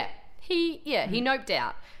long. Yeah. he noped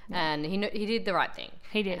out, and he did the right thing.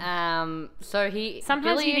 He did. So he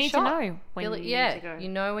sometimes Billy you need to know when you need to go. You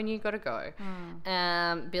know when you got to go.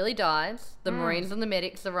 Billy dies. The Marines and the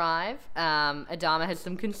medics arrive. Adama has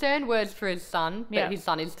some concerned words for his son, but his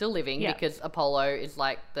son is still living because Apollo is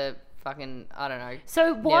like the fucking, I don't know.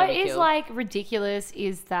 So what is like ridiculous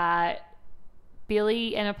is that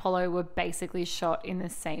Billy and Apollo were basically shot in the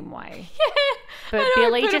same way. But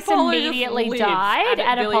Billy just Apollo immediately just died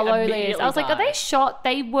and Apollo lives. I was like, are they died. shot?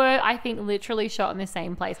 They were, I think, literally shot in the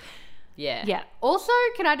same place. Yeah. Yeah. Also,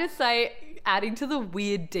 can I just say, adding to the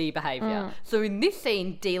weird D behaviour. So in this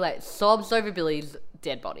scene, D like sobs over Billy's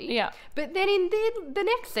dead body. Yeah. But then in the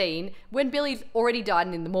next scene, when Billy's already died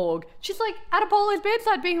and in the morgue, she's like at Apollo's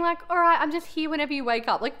bedside being like, all right, I'm just here whenever you wake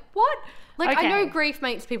up. Like, what? Like, I know grief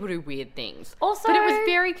makes people do weird things. Also, but it was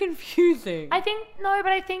very confusing. I think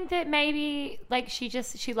that maybe like she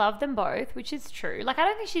loved them both, which is true. Like, I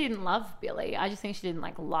don't think she didn't love Billy. I just think she didn't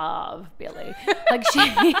like love Billy. Like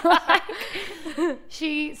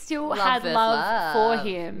she still had love for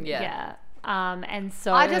him. Yeah. And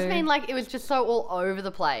so I just mean like it was just so all over the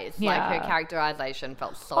place. Yeah. Like her characterization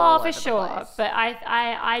felt so all over for sure. the place. But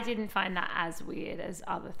I didn't find that as weird as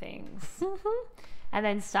other things. And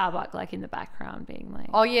then Starbuck like in the background being like,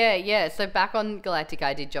 oh yeah. So back on Galactic,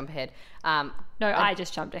 I did jump ahead. I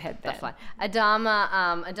just jumped ahead then. That's fine.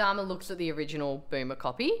 Adama looks at the original Boomer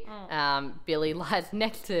copy. Billy lies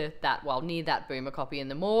next to that, near that Boomer copy in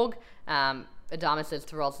the morgue. Adama says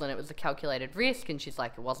to Rosalind it was a calculated risk, and she's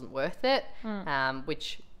like, it wasn't worth it,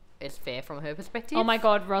 which is fair from her perspective. Oh my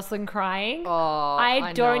God, Rosalind crying. Oh,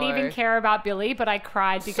 I don't know. even care about Billy, but I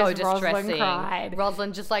cried because Rosalind cried.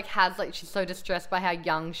 Rosalind just like she's so distressed by how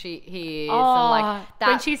young he is. Oh, and like that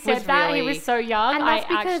when she said that really, he was so young, and I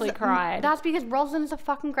actually cried. That's because Rosalind's a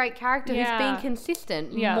fucking great character who's been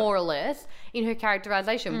consistent, more or less, in her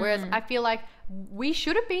characterization. Whereas I feel like we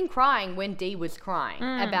should have been crying when Dee was crying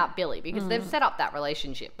about Billy because they've set up that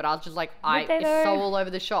relationship. But I was just like, it's so all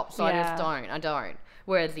over the shop, so I don't.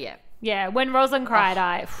 Whereas, yeah, when Rosalind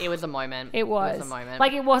cried, it was a moment. It was a moment.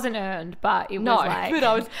 Like, it wasn't earned, but it was like... but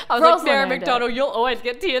I was like, Sarah McDonald, you'll always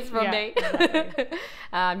get tears from me.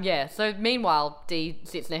 Exactly. So meanwhile, Dee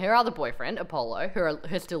sits near her other boyfriend, Apollo,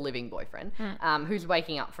 her still living boyfriend, who's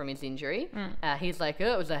waking up from his injury. He's like,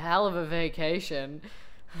 it was a hell of a vacation.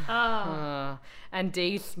 And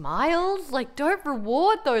Dee smiles like, don't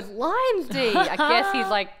reward those lines, Dee. I guess he's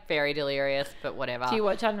like very delirious, but whatever. Do you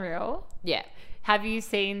watch Unreal? Yeah. Have you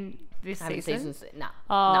seen this season?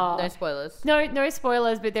 No, no spoilers. No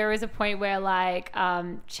spoilers, but there is a point where like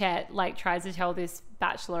Chet like tries to tell this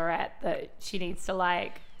bachelorette that she needs to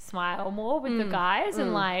like smile more with the guys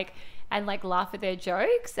and like laugh at their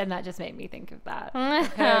jokes, and that just made me think of that.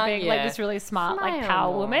 Her being like this really smart like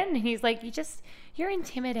power woman. And he's like, you're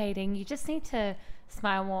intimidating. You just need to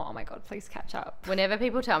smile more. Oh my God, please catch up. Whenever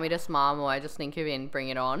people tell me to smile more, I just think of in Bring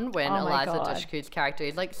It On when Eliza Dushku's character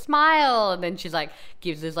is like, smile, and then she's like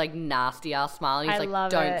gives this like nasty ass smile, and he's like,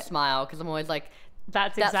 don't smile, because I'm always like,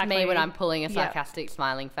 that's exactly me when I'm pulling a sarcastic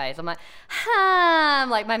smiling face. I'm like,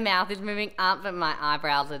 like my mouth is moving up, but my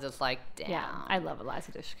eyebrows are just like down. Yeah, I love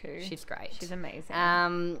Eliza Dushku. She's great. She's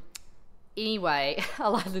amazing. Anyway,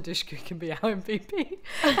 Eliza Dushku can be our MVP.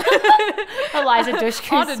 Eliza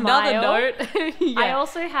Dushku on smile. another note, I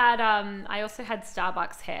also had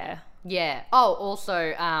Starbucks hair. Yeah. Oh,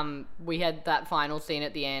 also, we had that final scene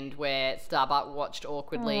at the end where Starbuck watched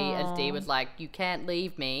awkwardly as Dee was like, you can't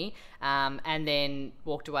leave me, and then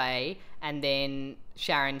walked away, and then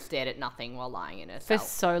Sharon stared at nothing while lying in her cell. For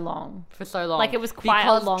so long. Like, it was quite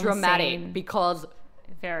a long dramatic, scene. Because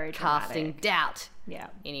very casting dramatic. doubt. Yeah.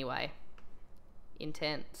 Anyway.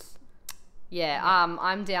 Intense. Yeah,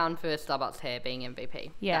 I'm down for Starbucks hair being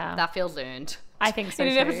MVP. Yeah. That feels earned. I think so In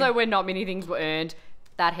an too. episode where not many things were earned,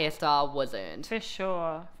 that hairstyle was earned. For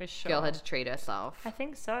sure. Girl had to treat herself. I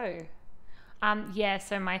think so.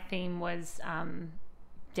 So my theme was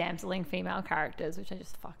damseling female characters, which I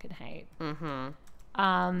just fucking hate.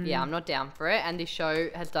 Yeah, I'm not down for it. And this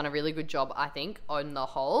show has done a really good job, I think, on the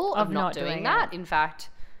whole, of not doing that. In fact,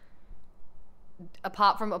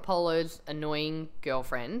 apart from Apollo's annoying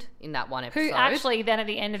girlfriend in that one episode, who actually then at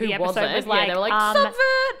the end of the episode was like, they were like, stop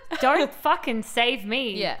it! Don't fucking save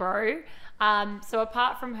me, bro. So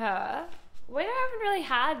apart from her, we haven't really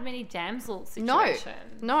had many damsel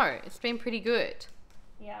situations. No, it's been pretty good.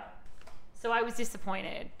 Yeah. So I was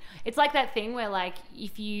disappointed. It's like that thing where like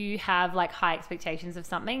if you have like high expectations of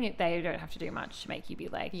something, they don't have to do much to make you be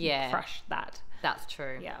like, crush that. That's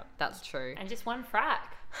true. Yeah. That's true. And just one frack.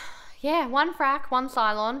 Yeah, one frack, one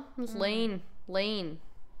Cylon. It was lean.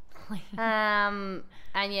 And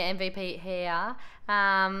yeah, MVP here.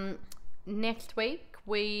 Next week,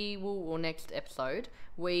 next episode,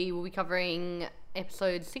 we will be covering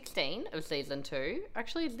episode 16 of season 2.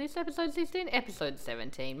 Actually, is this episode 16? Episode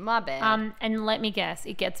 17. My bad. And let me guess,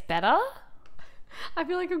 it gets better? I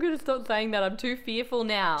feel like I'm going to stop saying that. I'm too fearful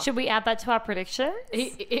now. Should we add that to our predictions?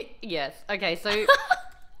 Yes. Okay, so...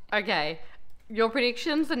 okay. Your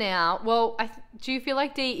predictions are now... Well, do you feel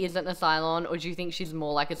like Dee isn't a Cylon, or do you think she's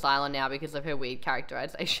more like a Cylon now because of her weird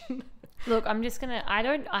characterization? Look, I'm just going to...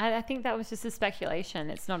 I think that was just a speculation.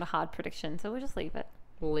 It's not a hard prediction, so we'll just leave it.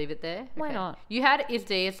 We'll leave it there? Why not? You had, is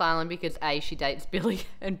Dee a Cylon because A, she dates Billy,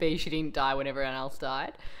 and B, she didn't die when everyone else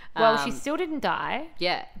died. Well, she still didn't die.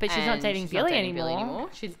 Yeah. But she's not dating Billy anymore.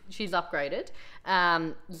 She's upgraded.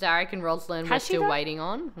 Zarek and Rosalind we're still waiting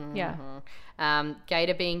on. Mm-hmm. Yeah.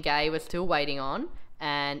 Gator being gay we're still waiting on.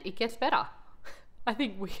 And it gets better. I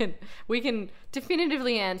think we can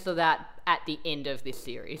definitively answer that at the end of this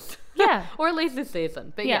series. Yeah. Or at least this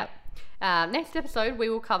season. But yeah. Next episode we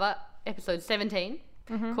will cover episode 17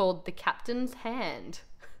 called The Captain's Hand.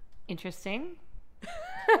 Interesting.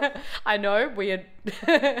 I know, weird.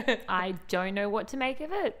 I don't know what to make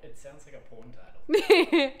of it. It sounds like a porn title.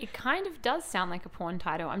 It kind of does sound like a porn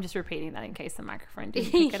title. I'm just repeating that in case the microphone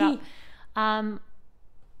didn't pick it up.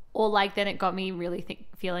 Or like then it got me really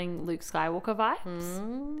feeling Luke Skywalker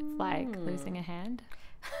vibes. Like losing a hand.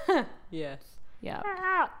 Yes. Yeah.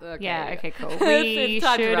 Okay, yeah, okay, cool. We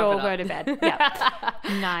should all go to bed. Yeah.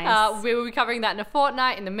 Nice. We will be covering that in a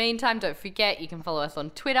fortnight. In the meantime, don't forget, you can follow us on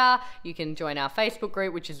Twitter. You can join our Facebook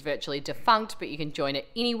group, which is virtually defunct, but you can join it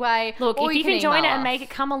anyway. Look, if you can join it and make it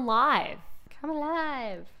come alive. Come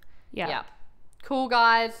alive. Yeah. Cool,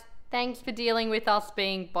 guys. Thanks for dealing with us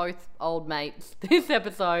being both old mates this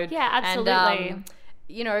episode. Yeah, absolutely.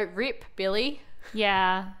 And, rip, Billy.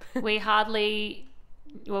 Yeah. We hardly...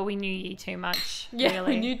 Well, we knew ye too much. Yeah,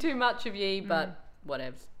 really. we knew too much of ye, but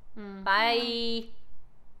whatevs. Bye.